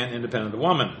 nor is man independent of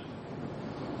woman.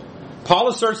 Paul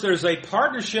asserts there is a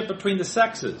partnership between the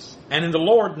sexes, and in the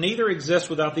Lord, neither exists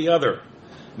without the other.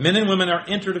 Men and women are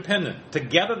interdependent.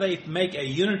 Together they make a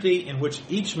unity in which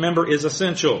each member is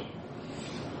essential.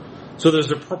 So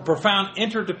there's a profound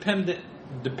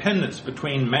interdependence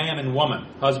between man and woman,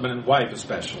 husband and wife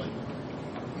especially.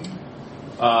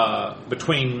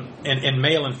 Between in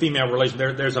male and female relations,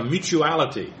 there's a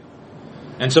mutuality.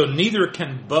 And so neither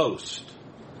can boast.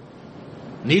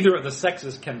 Neither of the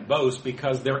sexes can boast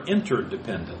because they're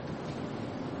interdependent.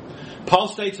 Paul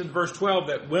states in verse 12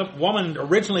 that woman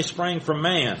originally sprang from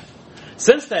man.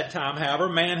 Since that time, however,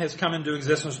 man has come into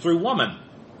existence through woman.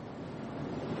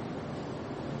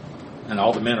 And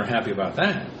all the men are happy about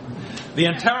that. The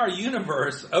entire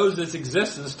universe owes its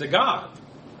existence to God.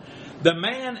 The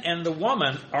man and the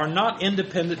woman are not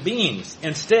independent beings.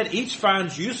 Instead, each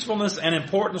finds usefulness and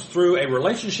importance through a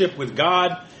relationship with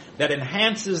God that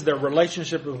enhances their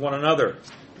relationship with one another.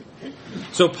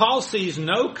 So Paul sees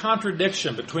no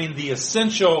contradiction between the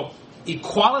essential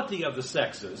equality of the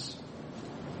sexes,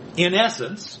 in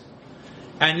essence,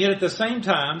 and yet at the same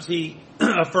time he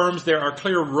affirms there are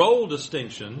clear role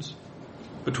distinctions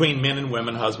between men and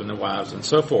women, husband and wives, and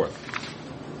so forth.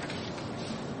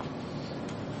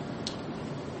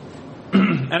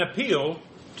 an appeal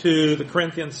to the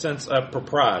Corinthian sense of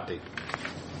propriety.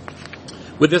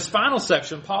 With this final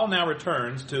section, Paul now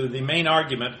returns to the main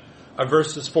argument of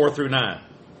verses 4 through 9,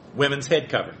 women's head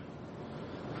covering.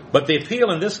 But the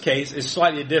appeal in this case is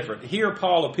slightly different. Here,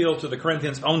 Paul appeals to the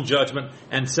Corinthians' own judgment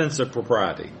and sense of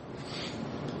propriety,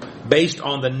 based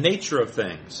on the nature of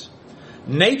things.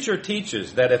 Nature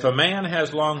teaches that if a man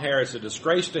has long hair, it's a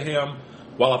disgrace to him,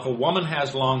 while if a woman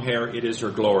has long hair, it is her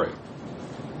glory.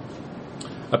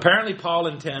 Apparently, Paul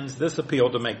intends this appeal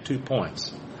to make 2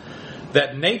 points.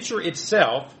 That nature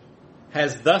itself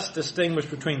has thus distinguished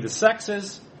between the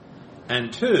sexes,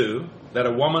 and 2, that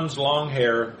a woman's long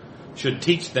hair should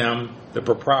teach them the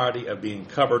propriety of being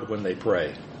covered when they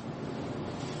pray.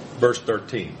 Verse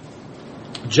 13.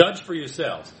 Judge for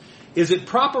yourselves. Is it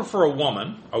proper for a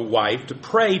woman, a wife, to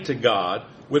pray to God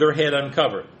with her head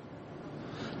uncovered?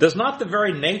 Does not the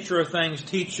very nature of things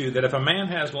teach you that if a man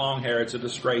has long hair, it's a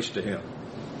disgrace to him?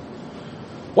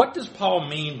 What does Paul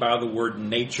mean by the word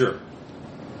nature?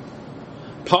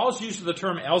 Paul's use of the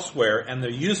term elsewhere and the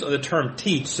use of the term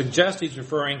teach suggests he's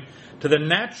referring to the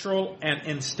natural and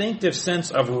instinctive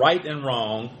sense of right and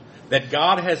wrong that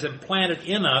God has implanted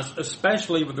in us,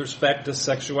 especially with respect to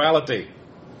sexuality.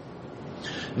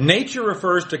 Nature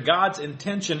refers to God's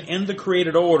intention in the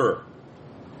created order.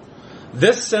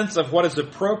 This sense of what is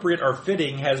appropriate or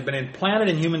fitting has been implanted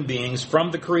in human beings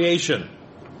from the creation.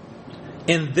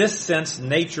 In this sense,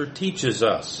 nature teaches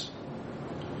us.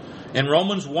 In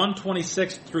Romans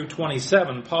 1:26 through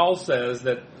 27, Paul says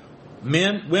that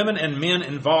women and men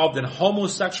involved in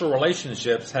homosexual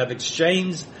relationships have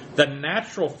exchanged the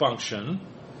natural function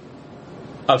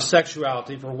of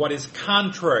sexuality for what is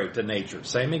contrary to nature.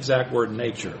 Same exact word,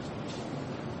 nature.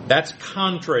 That's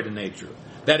contrary to nature.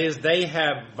 That is, they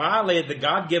have violated the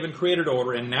God-given created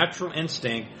order and natural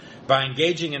instinct by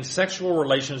engaging in sexual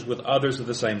relations with others of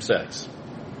the same sex.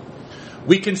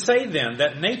 We can say then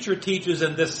that nature teaches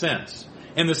in this sense,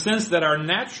 in the sense that our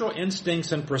natural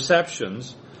instincts and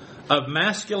perceptions of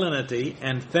masculinity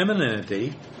and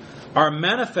femininity are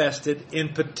manifested in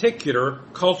particular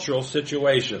cultural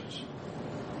situations.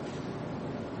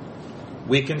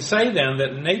 We can say then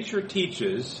that nature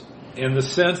teaches in the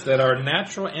sense that our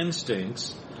natural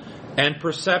instincts and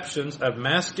perceptions of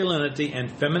masculinity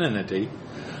and femininity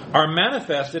are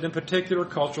manifested in particular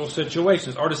cultural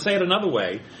situations. Or to say it another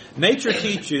way, nature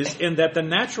teaches in that the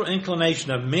natural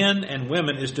inclination of men and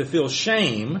women is to feel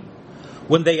shame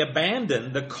when they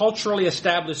abandon the culturally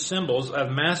established symbols of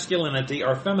masculinity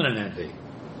or femininity.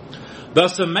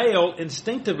 Thus, a male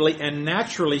instinctively and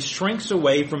naturally shrinks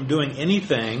away from doing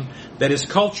anything that his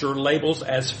culture labels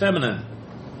as feminine.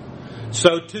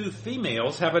 So too,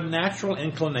 females have a natural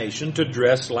inclination to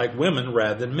dress like women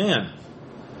rather than men.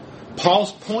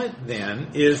 Paul's point,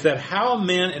 then, is that how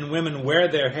men and women wear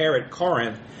their hair at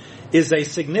Corinth is a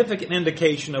significant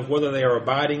indication of whether they are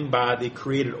abiding by the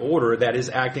created order that is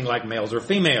acting like males or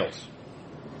females.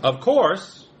 Of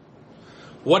course,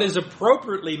 what is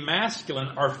appropriately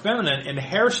masculine or feminine in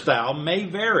hairstyle may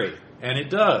vary, and it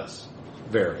does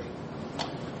vary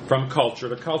from culture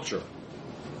to culture.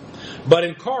 But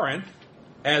in Corinth,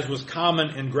 as was common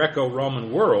in the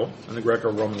Greco-Roman world,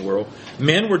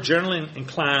 men were generally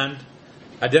inclined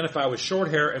to identify with short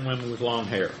hair and women with long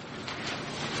hair.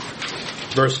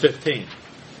 Verse 15.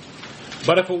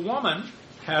 But if a woman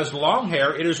has long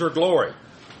hair, it is her glory,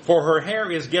 for her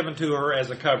hair is given to her as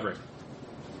a covering.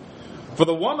 For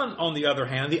the woman, on the other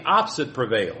hand, the opposite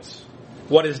prevails.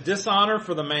 What is dishonor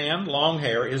for the man, long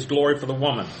hair, is glory for the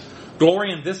woman.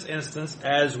 Glory in this instance,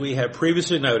 as we have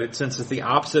previously noted, since it's the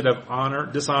opposite of honor,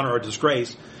 dishonor, or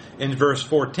disgrace, in verse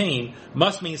 14,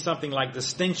 must mean something like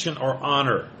distinction or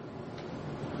honor.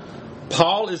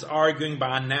 Paul is arguing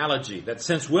by analogy that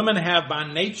since women have by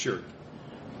nature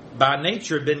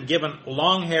been given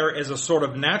long hair as a sort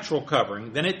of natural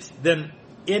covering, then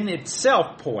in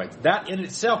itself points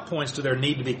to their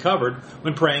need to be covered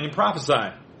when praying and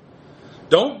prophesying.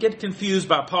 Don't get confused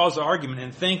by Paul's argument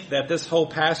and think that this whole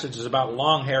passage is about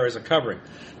long hair as a covering.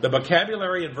 The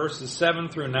vocabulary in verses 7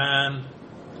 through 9,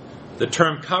 the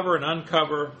term cover and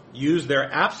uncover used there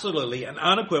absolutely and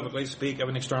unequivocally speak of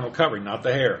an external covering, not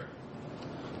the hair.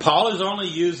 Paul is only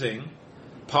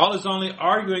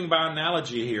arguing by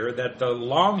analogy here that the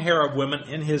long hair of women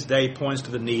in his day points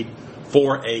to the need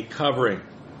for a covering.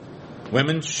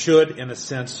 Women should, in a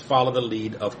sense, follow the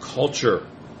lead of culture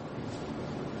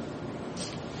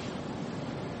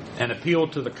and appeal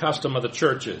to the custom of the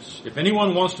churches. If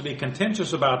anyone wants to be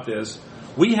contentious about this,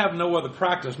 we have no other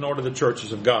practice, nor do the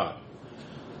churches of God.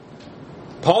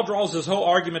 Paul draws this whole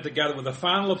argument together with a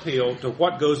final appeal to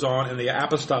what goes on in the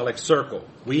apostolic circle.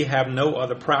 We have no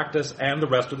other practice, and the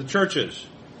rest of the churches.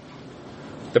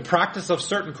 The practice of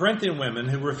certain Corinthian women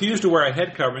who refuse to wear a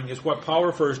head covering is what Paul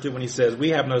refers to when he says, we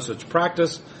have no such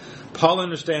practice. Paul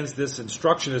understands this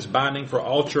instruction as binding for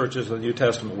all churches in the New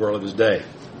Testament world of his day.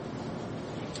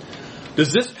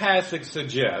 Does this passage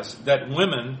suggest that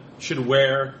women should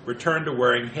return to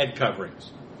wearing head coverings?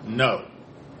 No.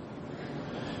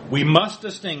 We must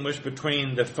distinguish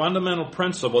between the fundamental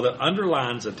principle that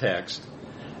underlines a text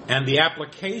and the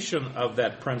application of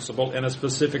that principle in a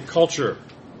specific culture.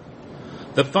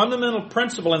 The fundamental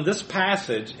principle in this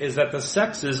passage is that the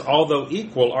sexes, although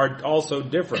equal, are also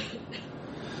different.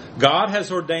 God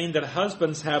has ordained that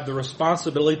husbands have the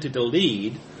responsibility to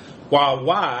lead, while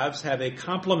wives have a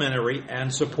complementary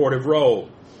and supportive role.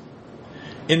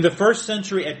 In the first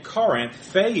century at Corinth,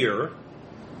 failure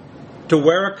to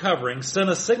wear a covering sent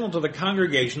a signal to the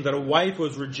congregation that a wife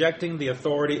was rejecting the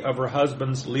authority of her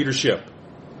husband's leadership.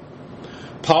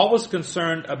 Paul was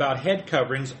concerned about head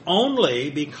coverings only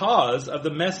because of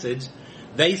the message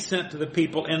they sent to the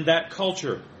people in that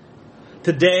culture.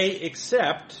 Today,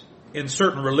 except in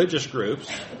certain religious groups,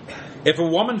 if a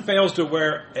woman fails to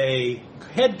wear a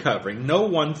head covering, no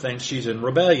one thinks she's in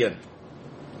rebellion.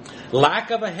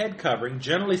 Lack of a head covering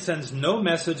generally sends no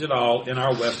message at all in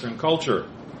our Western culture.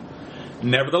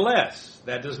 Nevertheless,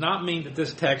 that does not mean that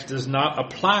this text does not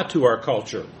apply to our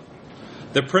culture.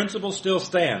 The principle still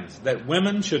stands that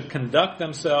women should conduct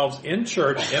themselves in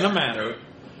church in a manner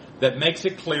that makes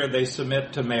it clear they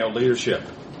submit to male leadership.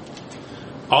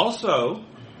 Also,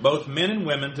 both men and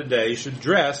women today should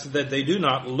dress so that they do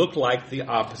not look like the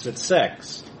opposite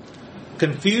sex.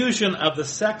 Confusion of the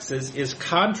sexes is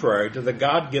contrary to the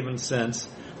God-given sense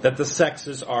that the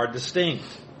sexes are distinct.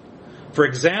 For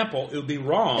example, it would be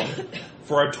wrong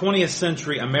for a 20th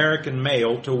century American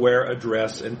male to wear a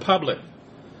dress in public.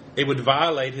 It would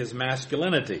violate his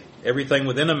masculinity. Everything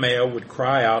within a male would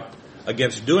cry out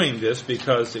against doing this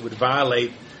because it would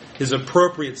violate his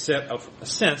appropriate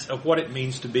sense of what it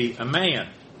means to be a man.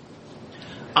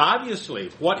 Obviously,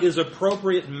 what is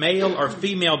appropriate male or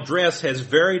female dress has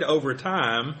varied over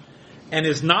time and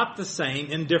is not the same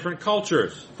in different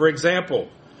cultures. For example,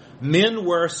 men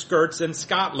wear skirts in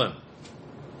Scotland.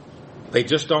 They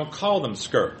just don't call them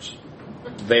skirts.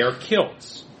 They are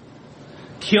kilts.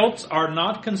 Kilts are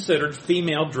not considered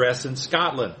female dress in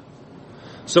Scotland.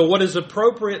 So what is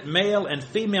appropriate male and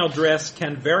female dress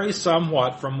can vary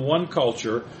somewhat from one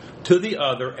culture to the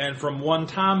other and from one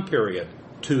time period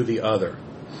to the other.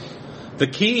 The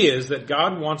key is that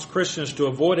God wants Christians to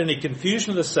avoid any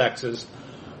confusion of the sexes,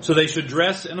 so they should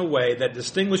dress in a way that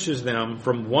distinguishes them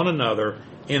from one another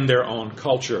in their own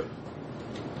culture.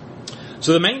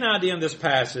 So the main idea in this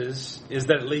passage is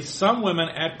that at least some women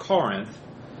at Corinth,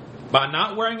 by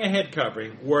not wearing a head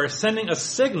covering, were sending a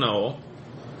signal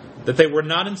that they were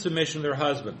not in submission to their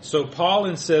husband. So Paul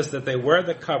insists that they wear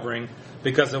the covering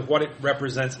because of what it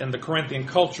represents in the Corinthian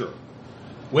culture.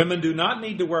 Women do not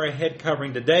need to wear a head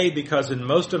covering today because in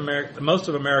most of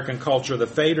American culture, the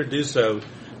failure to do so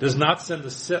does not send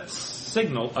the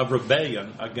signal of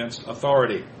rebellion against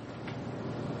authority.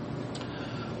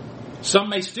 Some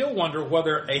may still wonder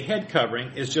whether a head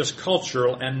covering is just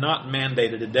cultural and not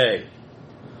mandated today.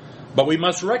 But we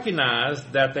must recognize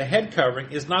that the head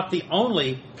covering is not the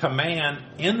only command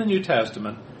in the New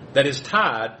Testament that is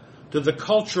tied to the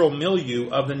cultural milieu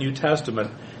of the New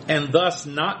Testament and thus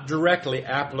not directly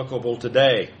applicable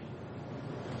today.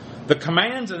 The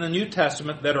commands in the New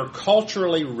Testament that are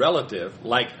culturally relative,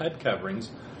 like head coverings,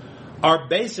 are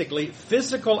basically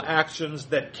physical actions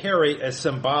that carry a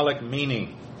symbolic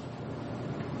meaning.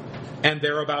 And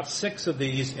there are about 6 of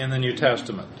these in the New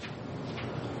Testament.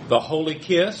 The holy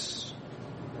kiss,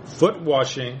 foot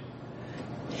washing,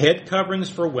 head coverings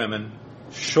for women,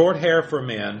 short hair for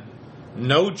men,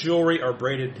 no jewelry or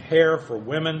braided hair for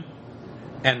women,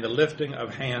 and the lifting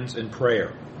of hands in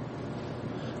prayer.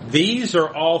 These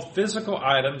are all physical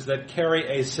items that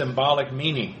carry a symbolic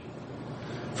meaning.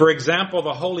 For example,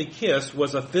 the holy kiss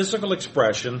was a physical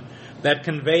expression that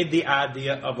conveyed the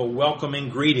idea of a welcoming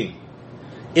greeting.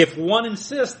 If one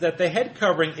insists that the head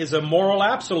covering is a moral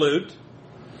absolute,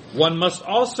 one must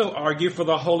also argue for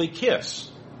the holy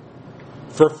kiss,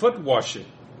 for foot washing,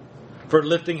 for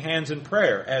lifting hands in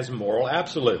prayer as moral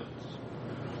absolutes.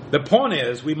 The point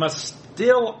is, we must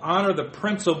still honor the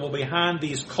principle behind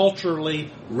these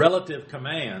culturally relative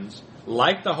commands,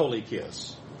 like the holy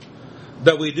kiss,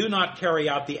 though we do not carry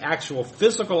out the actual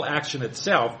physical action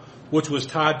itself, which was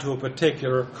tied to a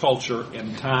particular culture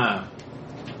and time.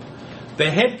 The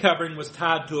head covering was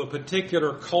tied to a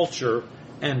particular culture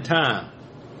and time.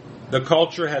 The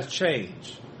culture has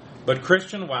changed. But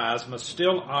Christian wives must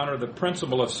still honor the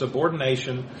principle of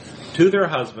subordination to their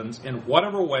husbands in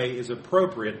whatever way is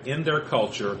appropriate in their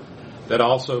culture that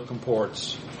also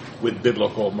comports with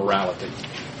biblical morality.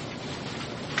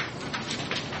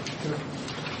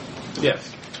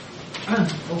 Yes.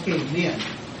 Okay, men,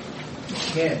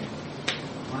 head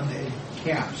on the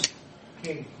caps.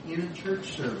 Okay, in a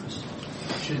church service,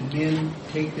 should men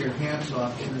take their hats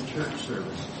off in a church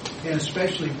service, and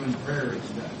especially when prayer is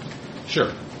done?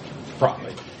 Sure.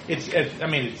 Probably. It's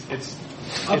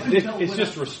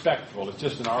just respectful. It's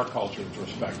just in our culture, it's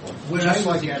respectful. When Just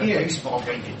I was like a at a kid, baseball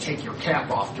game, you take your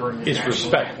cap off during the It's national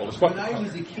respectful. It's what when I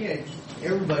was a kid,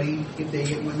 everybody,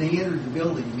 when they entered the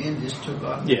building, men just took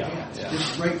off their hats,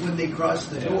 just right when they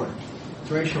crossed the door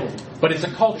threshold. But it's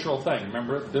a cultural thing.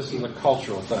 Remember, this is a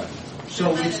cultural thing.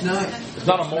 So it's not. It's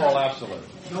not a moral absolute.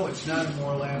 No, it's not a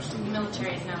moral absolute. The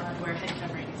military is not allowed to wear head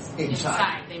coverings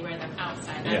Inside. They wear them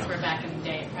outside. That's Yeah. where back in the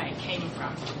day it probably came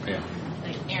from. Yeah.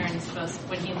 Like Aaron's supposed to,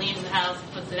 when he leaves the house, he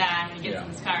puts it on. When he gets in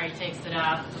his car, he takes it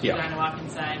off, puts it on to walk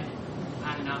inside.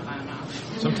 On and off, on and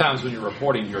off. Sometimes when you're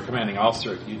reporting to your commanding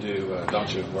officer, you do,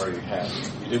 don't you, wear your hat?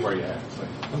 You do wear your hat. So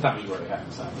sometimes you wear your hat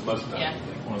inside, but most of the time.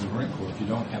 Yeah. Or the Marine Corps, if you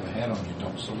don't have a hat on, you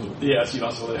don't salute. Yes, you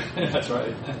don't salute. That's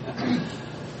right.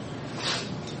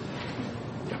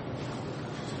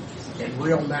 And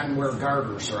real men wear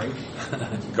garters, right?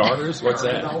 Garters? What's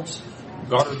that? Belts.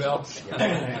 Garter belts?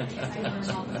 Yeah,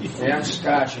 I'm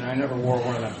Scotch, and I never wore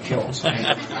one of them kilts.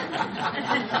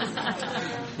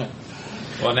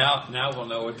 Well, now we'll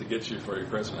know what to get you for your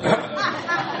Christmas. All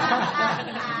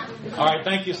right,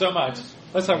 thank you so much.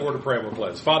 Let's have a word of prayer. We'll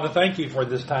close. Father, thank you for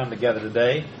this time together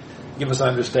today. Give us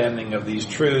understanding of these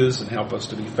truths and help us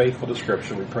to be faithful to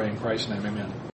Scripture. We pray in Christ's name, amen.